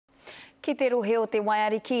Ki te rohe o te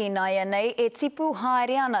waiariki i nāia nei, e tipu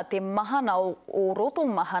haere ana te mahana o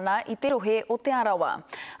Rotomahana i te rohe o te arawa.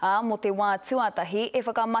 Mo te wā tuatahi, e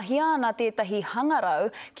whakamahia ana tētahi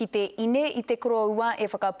hangarau ki te ine i te koroua e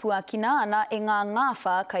whakapuakina ana e ngā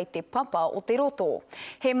ngāwha kai te papa o te roto.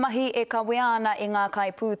 He mahi e kawea ana e ngā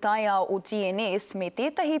kai pūtaia o GNS me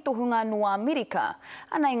tētahi tohunga no Amerika.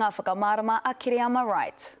 Ana i ngā whakamārama a Karere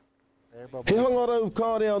right. He hangarau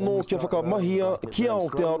kāre anō kia whakamahia kia o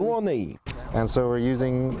te aroa nei. And so we're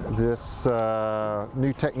using this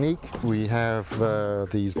new technique. We have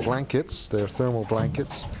these blankets, they're thermal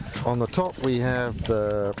blankets. On the top we have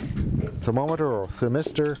the thermometer or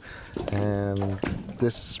thermistor, and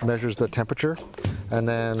this measures the temperature. And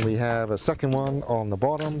then we have a second one on the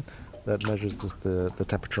bottom that measures the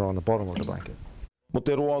temperature on the bottom of the blanket. Mo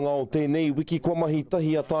te roanga o tēnei wiki kua mahi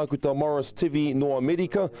tahi a tākuta Morris TV no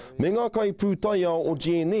Amerika me ngā kai pūtaia o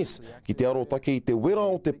GNS ki te arotake i te wera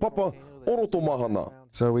o te papa o Rotomahana.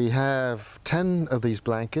 So we have 10 of these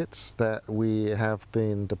blankets that we have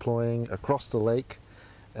been deploying across the lake,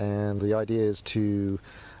 and the idea is to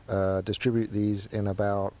distribute these in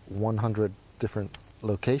about 100 different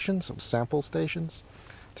locations, sample stations,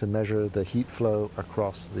 to measure the heat flow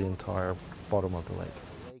across the entire bottom of the lake.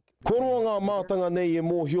 Ko roa ngā mātanga nei e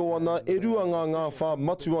mōhio ana e rua ngā whā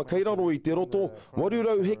matua kei raro i te roto,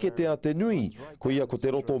 warurau heke te a te nui, ko ia ko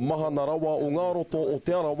te roto mahana rawa o ngā roto o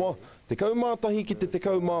te arawa, te kaumātahi ki te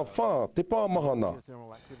kaumā whā, te pāmahana.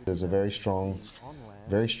 There's a very strong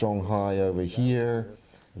high over here,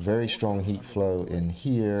 very strong heat flow in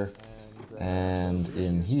here, and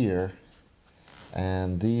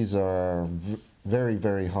these are very,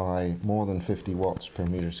 very high, more than 50 watts per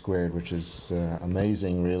meter squared, which is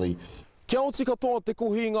amazing, really. Kia oti katoa te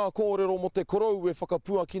kohi ngā kōrero mo te korau e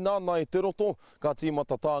whakapuakina ana e te roto, ka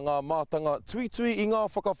tīmata tā ngā mātanga tuitui i ngā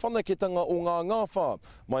whakawhanaketanga o ngā ngāwha,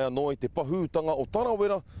 mai anō i te pahūtanga o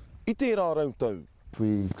tarawera i tērā rautau.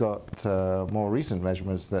 We've got more recent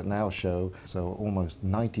measurements that now show almost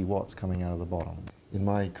 90 watts coming out of the bottom. In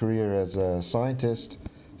my career as a scientist,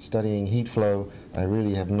 studying heat flow, I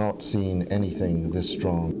really have not seen anything this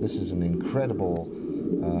strong. This is an incredible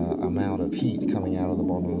amount of heat coming out of the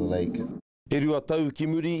bottom of the lake. E rua tau ki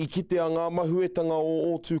muri i kitea ngā mahuetanga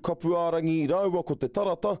o ōtū kapuārangi i raua ko te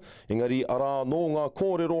tarata, engari arā no ngā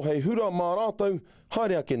kōrero hei hura mā rātau,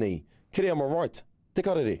 haere ake nei, Karere right, te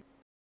karere.